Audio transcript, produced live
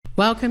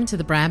Welcome to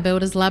the Brand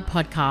Builders Lab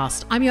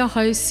podcast. I'm your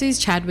host, Suze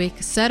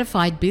Chadwick,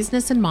 certified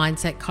business and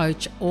mindset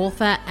coach,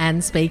 author,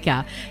 and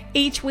speaker.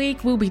 Each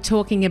week, we'll be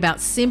talking about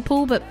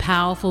simple but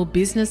powerful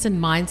business and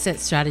mindset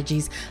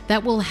strategies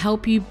that will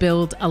help you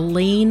build a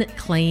lean,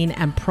 clean,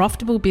 and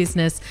profitable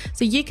business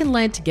so you can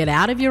learn to get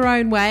out of your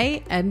own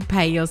way and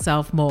pay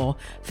yourself more.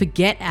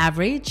 Forget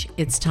average.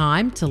 It's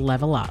time to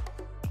level up.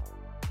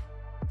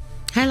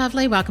 Hey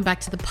lovely, welcome back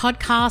to the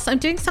podcast. I'm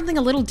doing something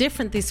a little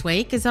different this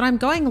week, is that I'm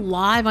going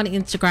live on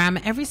Instagram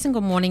every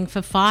single morning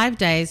for 5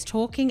 days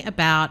talking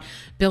about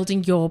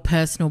building your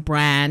personal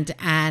brand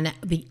and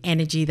the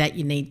energy that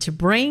you need to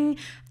bring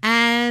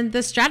and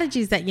the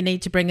strategies that you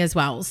need to bring as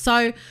well.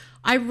 So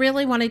I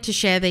really wanted to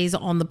share these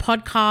on the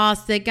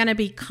podcast. They're going to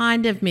be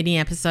kind of mini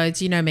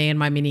episodes. You know me and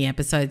my mini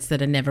episodes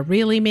that are never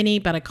really mini,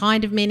 but are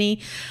kind of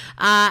mini.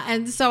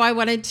 And so I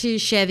wanted to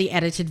share the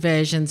edited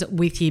versions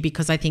with you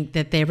because I think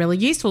that they're really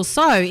useful.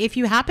 So if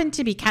you happen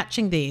to be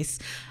catching this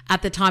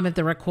at the time of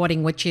the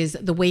recording, which is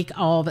the week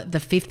of the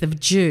 5th of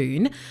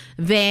June,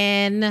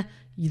 then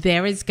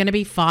there is going to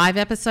be 5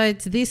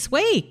 episodes this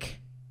week.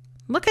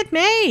 Look at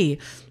me.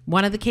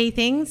 One of the key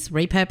things,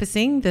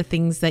 repurposing the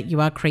things that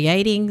you are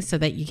creating so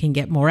that you can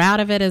get more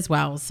out of it as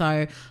well.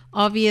 So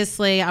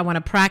obviously I want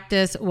to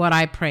practice what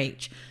I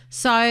preach.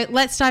 So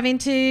let's dive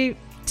into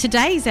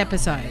today's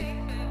episode.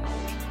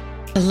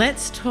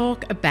 Let's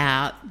talk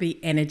about the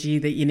energy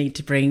that you need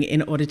to bring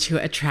in order to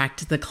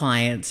attract the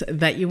clients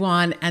that you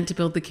want and to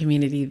build the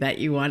community that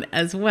you want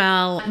as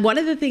well. One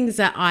of the things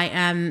that I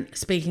am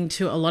speaking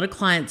to a lot of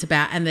clients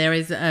about, and there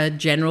is a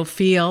general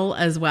feel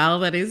as well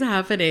that is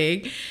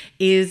happening,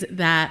 is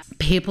that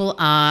people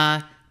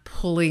are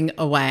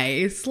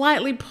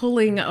slightly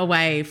pulling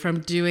away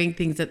from doing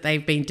things that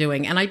they've been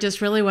doing. And I just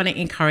really want to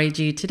encourage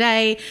you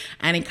today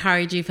and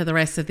encourage you for the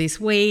rest of this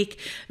week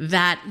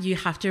that you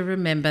have to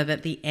remember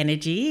that the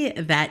energy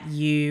that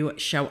you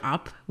show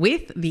up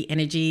with, the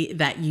energy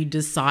that you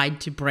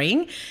decide to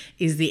bring,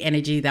 is the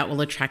energy that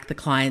will attract the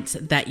clients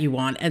that you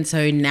want. And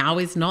so now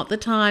is not the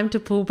time to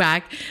pull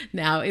back.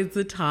 Now is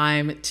the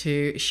time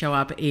to show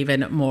up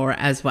even more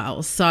as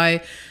well. So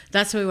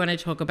that's what we want to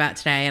talk about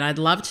today. And I'd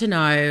love to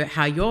know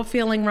how you're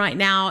feeling right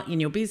now in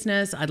your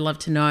business. I'd love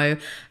to know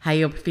how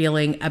you're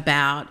feeling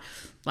about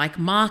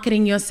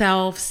marketing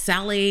yourself,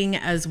 selling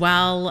as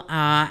well,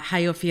 how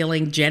you're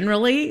feeling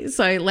generally.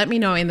 So let me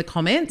know in the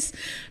comments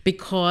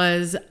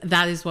because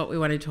that is what we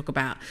want to talk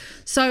about.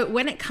 So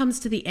when it comes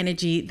to the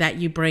energy that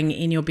you bring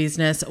in your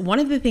business, one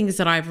of the things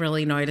that I've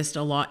really noticed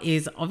a lot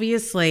is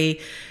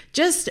obviously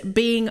just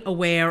being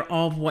aware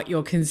of what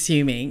you're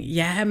consuming.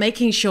 Yeah,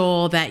 making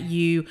sure that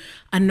you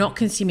are not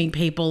consuming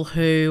people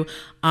who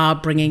are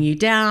bringing you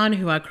down,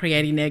 who are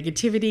creating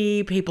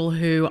negativity, people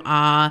who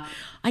are,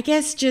 I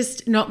guess,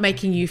 just not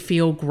making you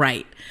feel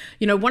great.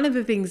 You know, one of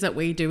the things that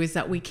we do is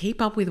that we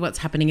keep up with what's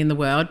happening in the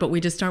world, but we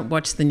just don't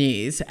watch the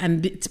news.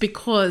 And it's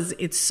because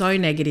it's so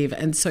negative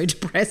and so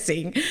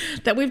depressing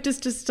that we've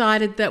just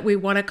decided that we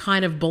want to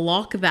kind of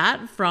block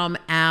that from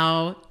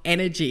our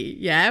energy.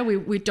 Yeah,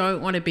 we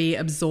don't want to be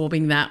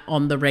absorbing that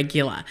on the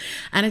regular.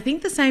 And I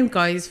think the same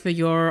goes for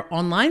your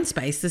online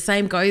space. The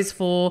same goes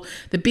for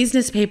the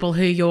business people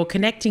who you're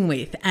connecting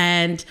with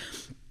and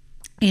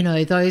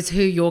those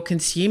who you're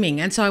consuming.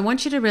 And so I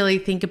want you to really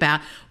think about,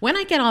 when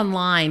I get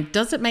online,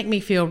 does it make me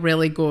feel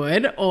really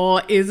good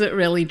or is it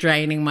really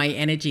draining my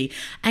energy?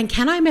 And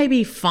can I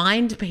maybe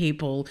find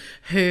people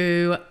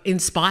who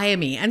inspire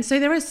me? And so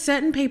there are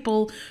certain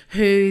people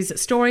whose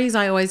stories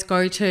I always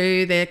go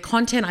to, their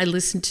content I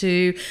listen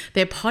to,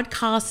 their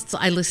podcasts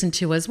I listen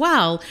to as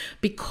well,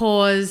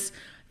 because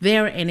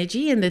their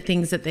energy and the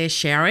things that they're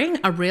sharing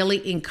are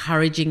really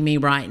encouraging me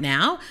right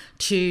now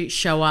to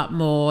show up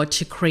more,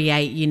 to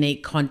create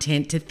unique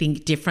content, to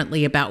think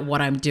differently about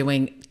what I'm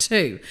doing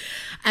too.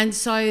 And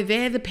so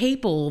they're the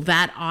people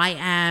that I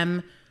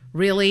am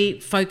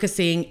really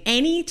focusing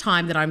any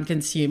time that I'm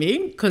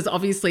consuming, because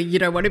obviously you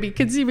don't want to be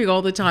consuming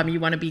all the time, you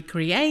want to be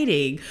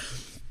creating.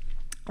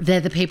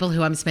 They're the people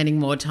who I'm spending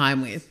more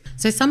time with.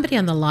 So somebody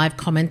on the live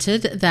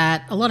commented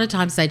that a lot of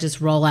times they just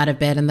roll out of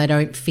bed and they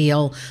don't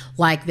feel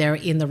like they're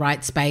in the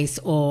right space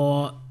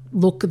or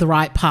look the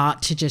right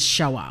part to just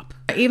show up.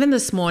 Even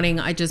this morning,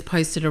 I just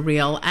posted a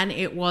reel and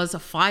it was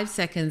 5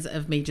 seconds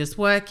of me just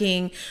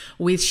working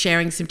with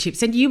sharing some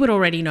tips. And you would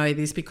already know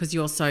this because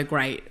you're so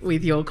great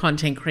with your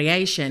content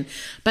creation,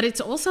 but it's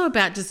also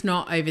about just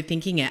not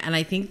overthinking it. And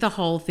I think the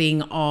whole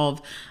thing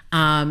of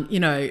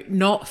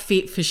not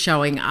fit for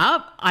showing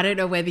up. I don't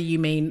know whether you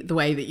mean the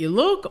way that you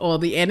look or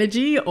the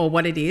energy or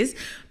what it is,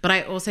 but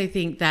I also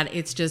think that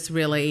it's just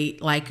really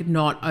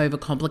not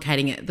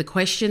overcomplicating it. The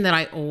question that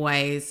I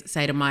always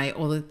say to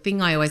the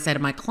thing I always say to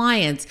my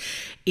clients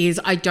is,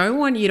 I don't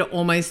want you to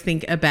almost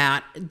think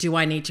about, do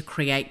I need to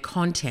create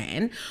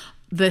content?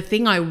 The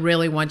thing I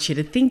really want you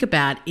to think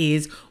about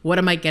is, what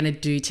am I going to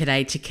do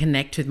today to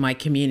connect with my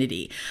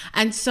community?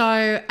 And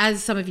so,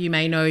 as some of you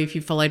may know, if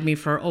you followed me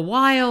for a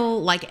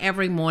while,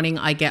 every morning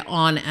I get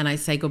on and I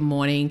say good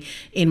morning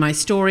in my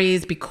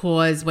stories,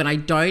 because when I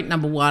don't,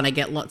 number one, I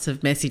get lots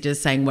of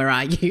messages saying, where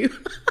are you?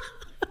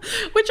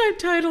 which I'm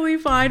totally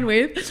fine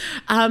with.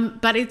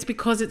 But it's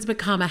because it's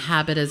become a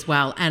habit as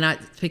well. And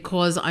it's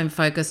because I'm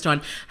focused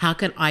on how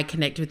can I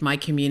connect with my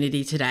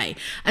community today.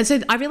 And so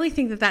I really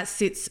think that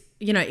sits,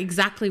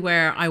 exactly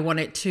where I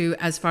want it to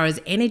as far as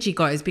energy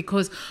goes,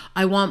 because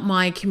I want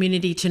my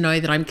community to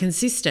know that I'm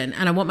consistent,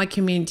 and I want my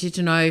community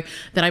to know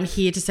that I'm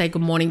here to say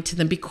good morning to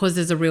them because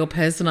there's a real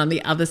person on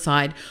the other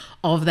side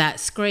of that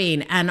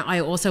screen. And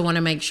I also want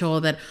to make sure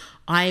that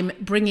I'm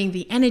bringing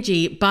the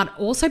energy, but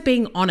also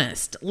being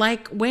honest.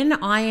 Like when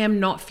I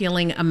am not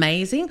feeling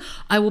amazing,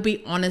 I will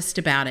be honest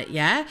about it.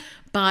 Yeah.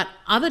 But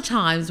other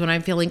times when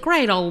I'm feeling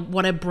great, I'll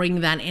want to bring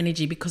that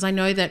energy, because I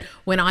know that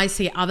when I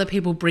see other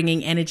people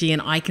bringing energy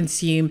and I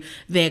consume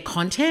their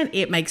content,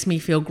 it makes me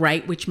feel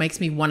great, which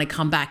makes me want to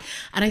come back.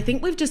 And I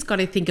think we've just got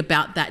to think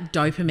about that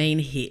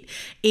dopamine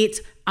hit.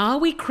 Are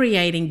we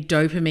creating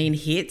dopamine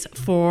hits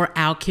for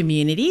our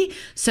community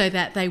so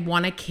that they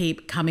want to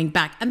keep coming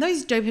back? And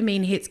those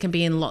dopamine hits can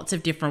be in lots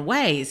of different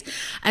ways.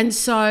 And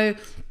so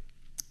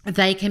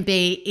they can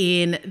be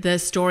in the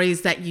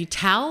stories that you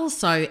tell,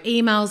 so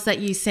emails that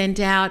you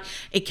send out.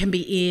 It can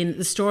be in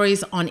the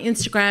stories on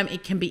Instagram.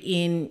 It can be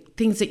in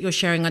things that you're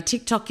sharing on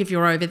TikTok if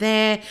you're over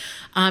there.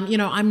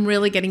 I'm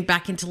really getting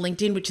back into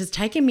LinkedIn, which has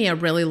taken me a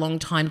really long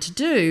time to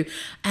do.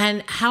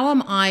 And how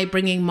am I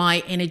bringing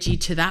my energy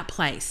to that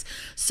place?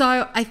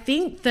 So I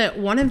think that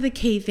one of the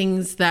key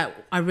things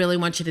that I really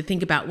want you to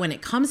think about when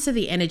it comes to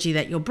the energy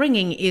that you're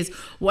bringing is,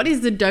 what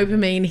is the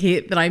dopamine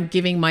hit that I'm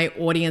giving my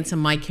audience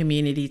and my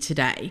community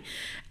today?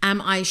 Am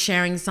I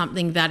sharing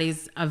something that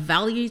is of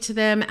value to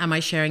them? Am I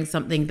sharing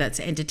something that's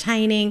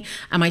entertaining?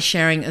 Am I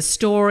sharing a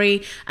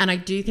story? And I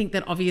do think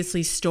that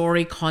obviously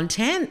story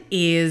content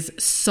is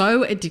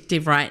so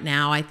addictive right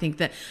now. I think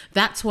that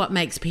that's what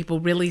makes people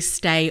really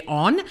stay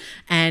on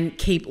and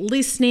keep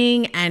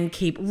listening and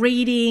keep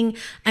reading.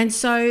 And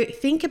so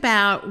think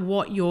about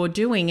what you're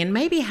doing and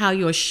maybe how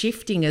you're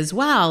shifting as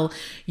well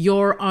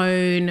your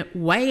own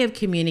way of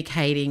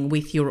communicating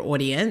with your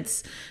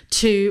audience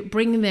to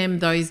bring them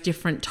those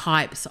different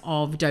types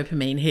of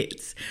dopamine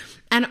hits.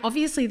 And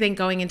obviously then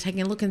going and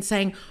taking a look and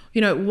saying,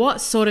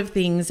 what sort of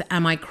things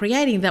am I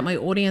creating that my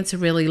audience are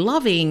really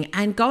loving?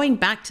 And going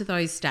back to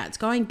those stats,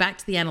 going back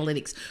to the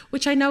analytics,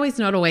 which I know is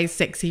not always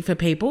sexy for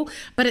people,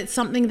 but it's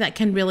something that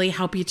can really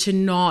help you to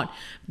not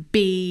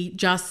be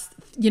just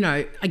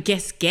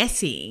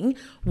guessing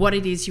what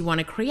it is you want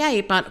to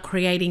create, but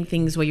creating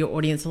things where your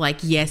audience are like,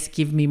 yes,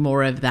 give me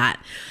more of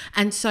that.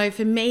 And so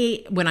for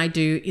me, when I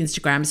do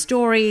Instagram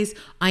stories,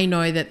 I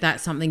know that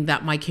that's something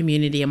that my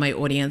community and my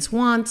audience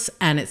wants,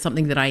 and it's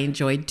something that I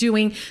enjoy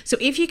doing. So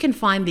if you can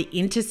find the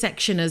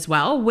intersection as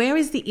well, where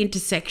is the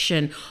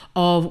intersection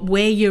of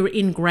where you're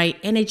in great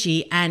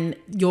energy and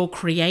you're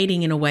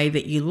creating in a way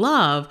that you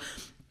love,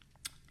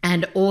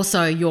 and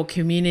also your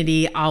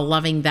community are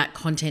loving that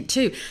content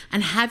too?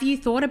 And have you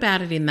thought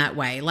about it in that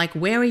way? Like,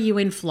 where are you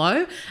in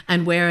flow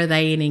and where are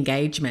they in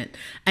engagement?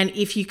 And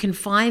if you can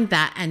find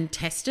that and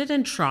test it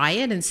and try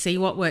it and see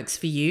what works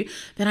for you,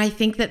 then I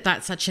think that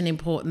that's such an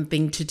important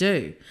thing to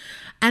do.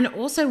 And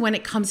also when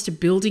it comes to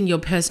building your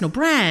personal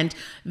brand,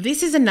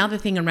 this is another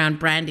thing around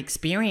brand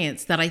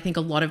experience that I think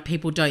a lot of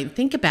people don't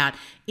think about,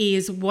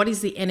 is what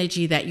is the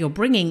energy that you're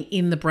bringing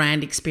in the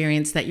brand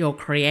experience that you're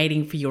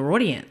creating for your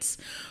audience?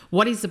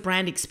 What is the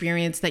brand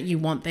experience that you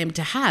want them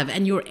to have?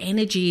 And your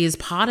energy is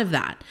part of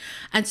that.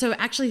 And so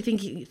actually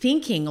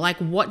thinking like,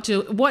 what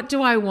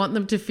do I want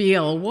them to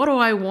feel? What do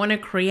I want to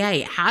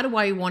create? How do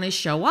I want to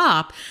show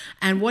up?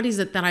 And what is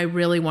it that I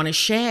really want to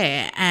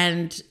share?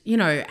 And,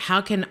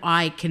 how can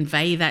I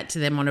convey that to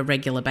them on a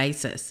regular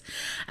basis?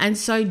 And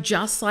so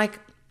just like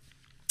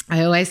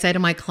I always say to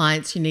my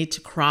clients, you need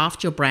to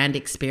craft your brand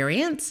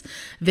experience.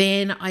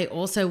 Then I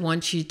also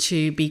want you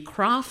to be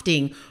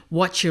crafting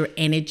what your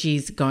energy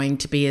is going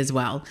to be as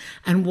well.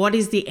 And what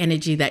is the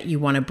energy that you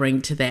want to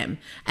bring to them?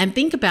 And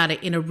think about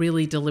it in a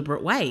really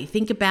deliberate way.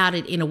 Think about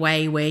it in a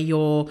way where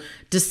you're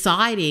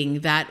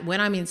deciding that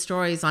when I'm in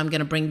stories, I'm going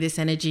to bring this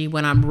energy.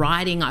 When I'm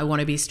writing, I want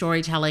to be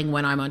storytelling.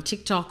 When I'm on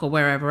TikTok or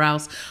wherever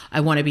else,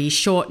 I want to be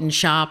short and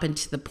sharp and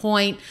to the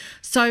point.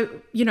 So,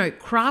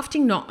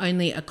 crafting not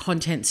only a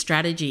content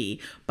strategy,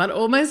 but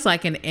almost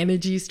like an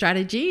energy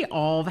strategy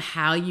of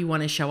how you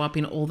want to show up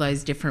in all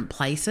those different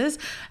places,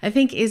 I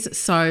think is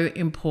so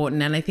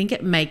important. And I think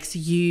it makes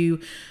you,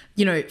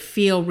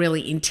 feel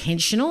really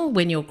intentional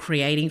when you're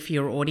creating for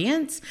your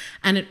audience.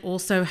 And it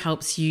also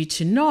helps you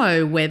to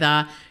know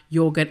whether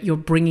you're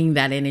bringing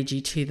that energy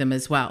to them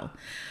as well.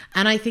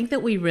 And I think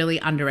that we really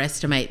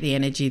underestimate the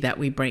energy that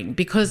we bring,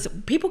 because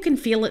people can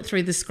feel it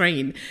through the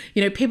screen.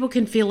 People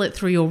can feel it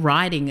through your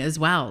writing as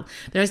well.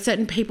 There are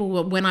certain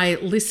people, when I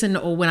listen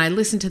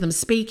to them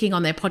speaking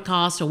on their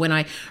podcast, or when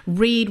I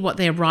read what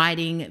they're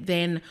writing,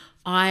 then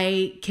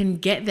I can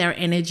get their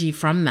energy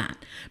from that,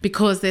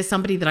 because there's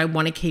somebody that I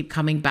want to keep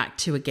coming back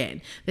to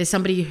again. There's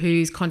somebody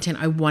whose content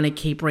I want to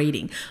keep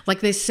reading. Like,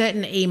 there's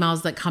certain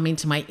emails that come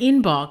into my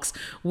inbox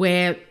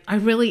where I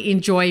really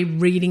enjoy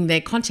reading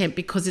their content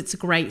because it's a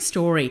great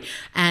story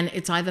and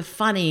it's either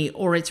funny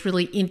or it's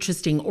really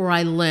interesting or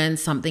I learn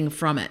something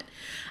from it.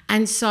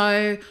 And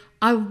so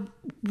I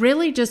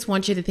really just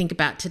want you to think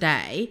about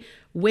today,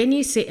 when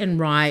you sit and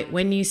write,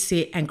 when you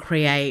sit and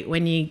create,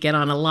 when you get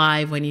on a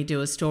live, when you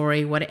do a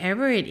story,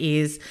 whatever it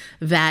is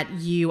that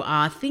you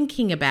are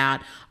thinking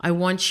about, I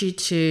want you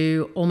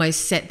to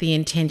almost set the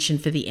intention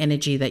for the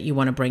energy that you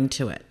want to bring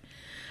to it.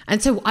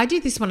 And so I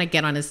do this when I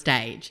get on a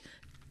stage.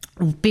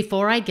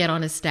 Before I get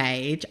on a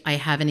stage, I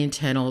have an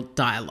internal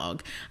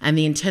dialogue, and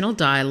the internal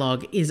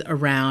dialogue is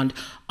around,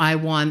 I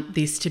want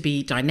this to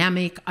be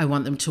dynamic. I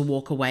want them to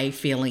walk away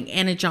feeling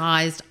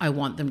energized. I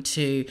want them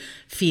to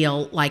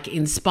feel like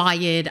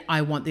inspired.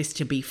 I want this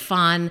to be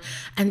fun.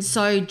 And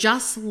so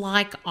just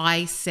like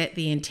I set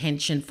the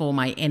intention for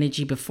my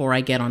energy before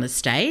I get on a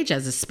stage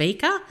as a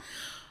speaker,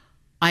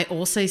 I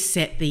also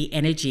set the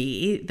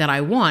energy that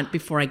I want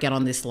before I get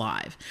on this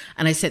live.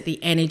 And I set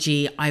the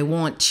energy I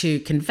want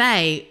to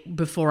convey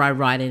before I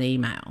write an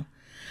email.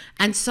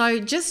 And so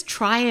just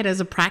try it as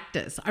a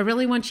practice. I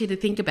really want you to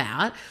think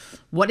about,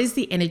 what is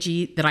the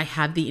energy that I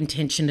have the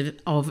intention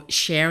of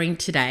sharing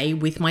today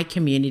with my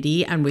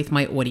community and with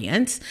my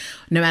audience,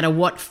 no matter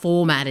what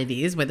format it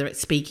is, whether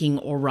it's speaking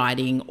or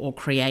writing or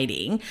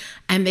creating,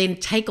 and then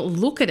take a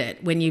look at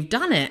it when you've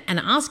done it and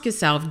ask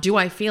yourself, do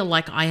I feel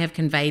like I have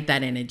conveyed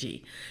that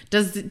energy?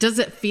 Does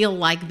it feel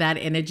like that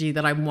energy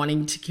that I'm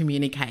wanting to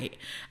communicate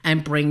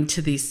and bring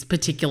to this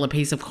particular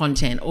piece of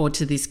content or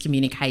to this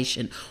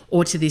communication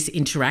or to this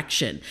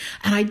interaction?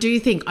 And I do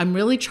think I'm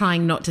really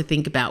trying not to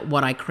think about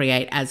what I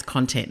create as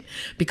content,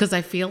 because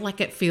I feel like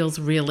it feels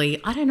really,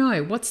 I don't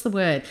know, what's the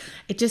word?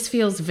 It just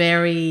feels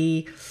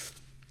very,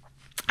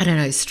 I don't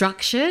know,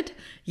 structured.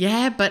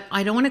 Yeah, but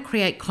I don't want to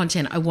create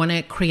content. I want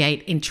to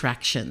create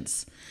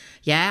interactions.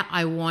 Yeah,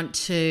 I want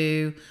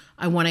to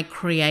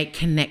create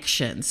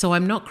connection. So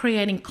I'm not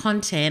creating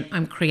content,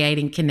 I'm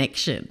creating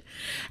connection.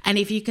 And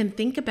if you can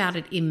think about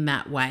it in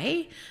that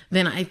way,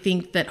 then I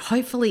think that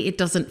hopefully it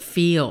doesn't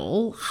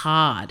feel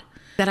hard.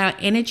 That our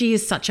energy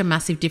is such a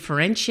massive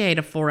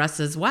differentiator for us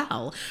as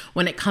well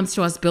when it comes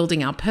to us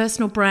building our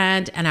personal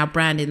brand and our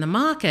brand in the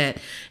market,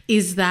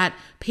 is that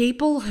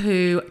people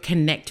who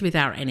connect with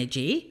our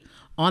energy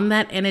on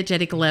that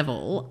energetic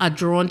level are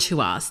drawn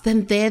to us,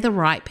 then they're the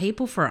right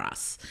people for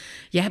us.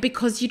 Yeah,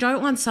 because you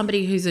don't want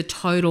somebody who's a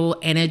total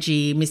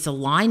energy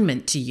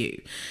misalignment to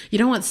you. You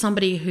don't want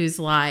somebody who's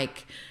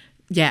like,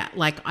 yeah,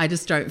 like I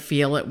just don't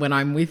feel it when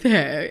I'm with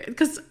her.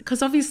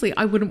 Because obviously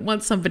I wouldn't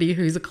want somebody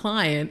who's a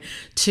client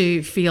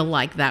to feel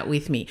like that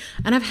with me.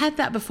 And I've had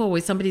that before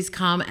where somebody's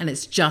come and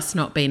it's just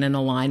not been an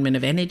alignment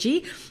of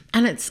energy.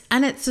 And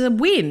it's a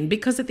win,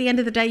 because at the end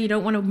of the day, you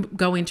don't want to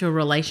go into a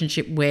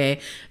relationship where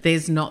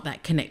there's not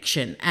that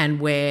connection and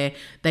where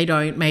they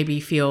don't maybe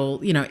feel,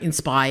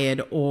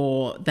 inspired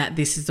or that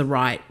this is the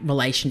right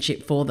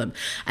relationship for them.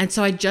 And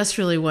so I just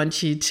really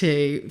want you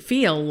to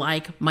feel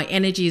like my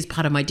energy is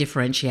part of my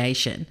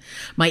differentiation.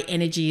 My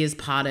energy is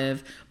part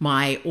of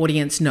my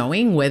audience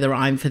knowing whether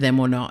I'm for them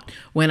or not.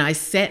 When I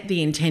set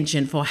the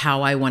intention for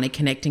how I want to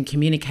connect and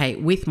communicate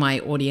with my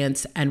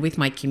audience and with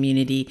my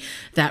community,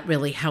 that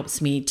really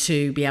helps me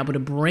to be able to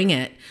bring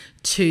it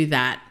to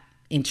that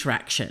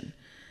interaction.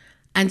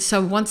 And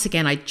so once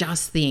again, I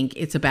just think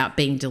it's about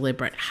being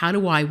deliberate. How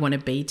do I want to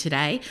be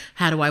today?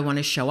 How do I want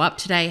to show up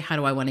today? How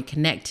do I want to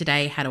connect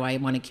today? How do I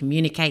want to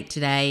communicate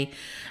today?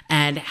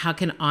 And how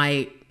can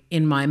I,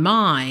 in my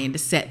mind,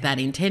 set that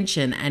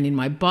intention, and in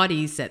my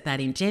body set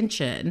that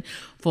intention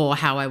for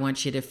how I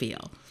want you to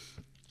feel?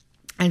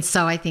 And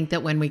so I think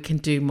that when we can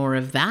do more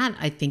of that,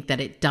 I think that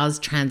it does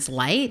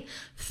translate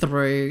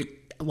through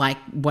like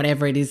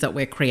whatever it is that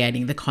we're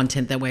creating, the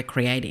content that we're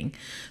creating.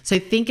 So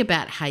think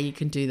about how you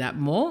can do that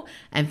more,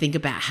 and think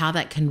about how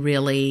that can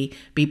really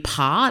be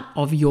part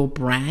of your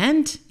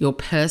brand, your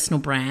personal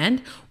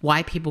brand,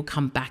 why people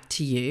come back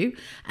to you,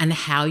 and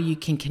how you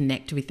can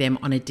connect with them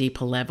on a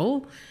deeper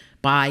level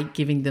by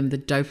giving them the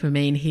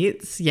dopamine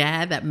hits,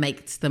 that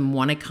makes them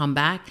want to come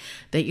back,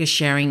 that you're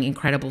sharing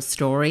incredible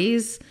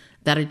stories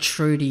that are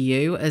true to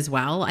you as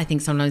well. I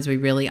think sometimes we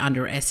really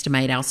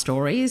underestimate our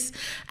stories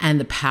and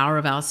the power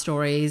of our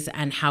stories,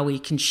 and how we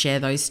can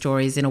share those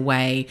stories in a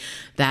way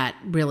that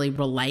really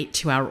relate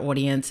to our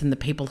audience and the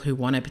people who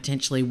want to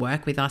potentially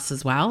work with us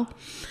as well.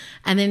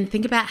 And then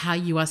think about how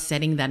you are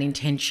setting that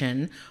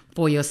intention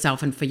for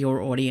yourself and for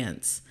your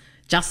audience.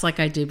 Just like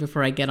I do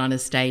before I get on a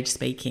stage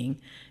speaking,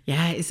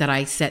 is that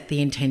I set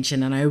the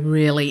intention and I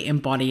really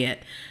embody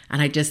it.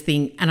 And I just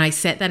think, and I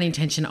set that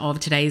intention of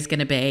today is going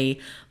to be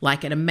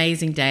like an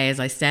amazing day as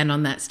I stand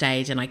on that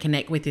stage and I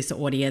connect with this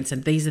audience,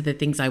 and these are the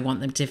things I want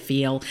them to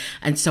feel.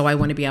 And so I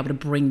want to be able to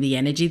bring the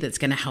energy that's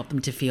going to help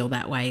them to feel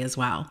that way as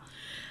well.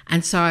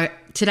 And so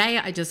today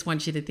I just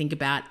want you to think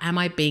about, am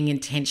I being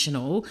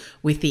intentional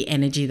with the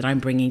energy that I'm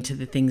bringing to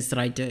the things that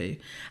I do?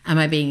 Am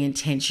I being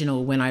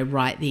intentional when I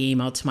write the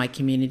email to my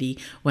community,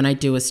 when I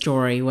do a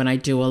story, when I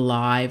do a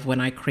live,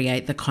 when I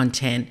create the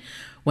content,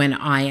 when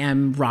I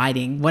am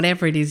writing,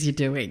 whatever it is you're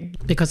doing?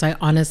 Because I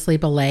honestly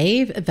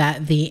believe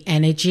that the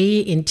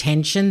energy,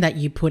 intention that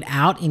you put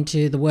out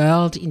into the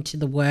world, into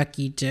the work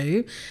you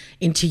do,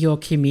 into your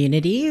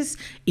communities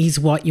is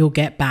what you'll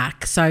get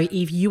back. So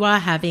if you are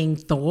having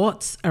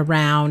thoughts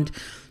around,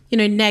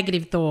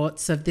 negative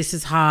thoughts of this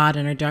is hard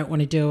and I don't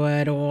want to do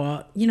it,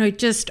 or,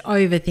 just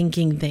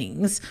overthinking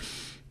things,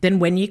 then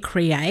when you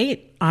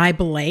create, I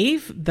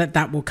believe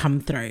that will come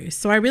through.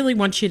 So I really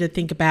want you to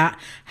think about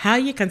how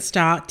you can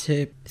start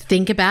to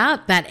think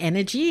about that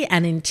energy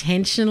and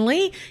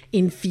intentionally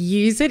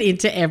infuse it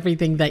into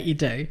everything that you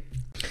do.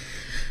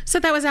 So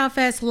that was our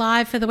first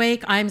live for the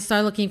week. I'm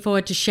so looking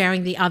forward to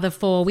sharing the other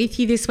 4 with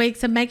you this week.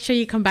 So make sure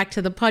you come back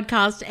to the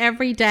podcast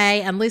every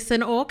day and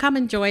listen, or come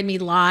and join me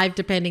live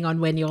depending on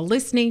when you're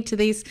listening to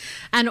this.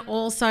 And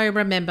also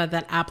remember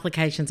that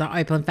applications are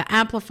open for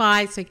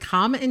Amplify. So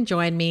come and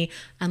join me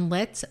and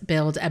let's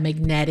build a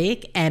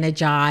magnetic,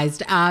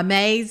 energized,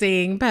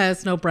 amazing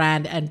personal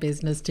brand and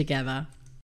business together.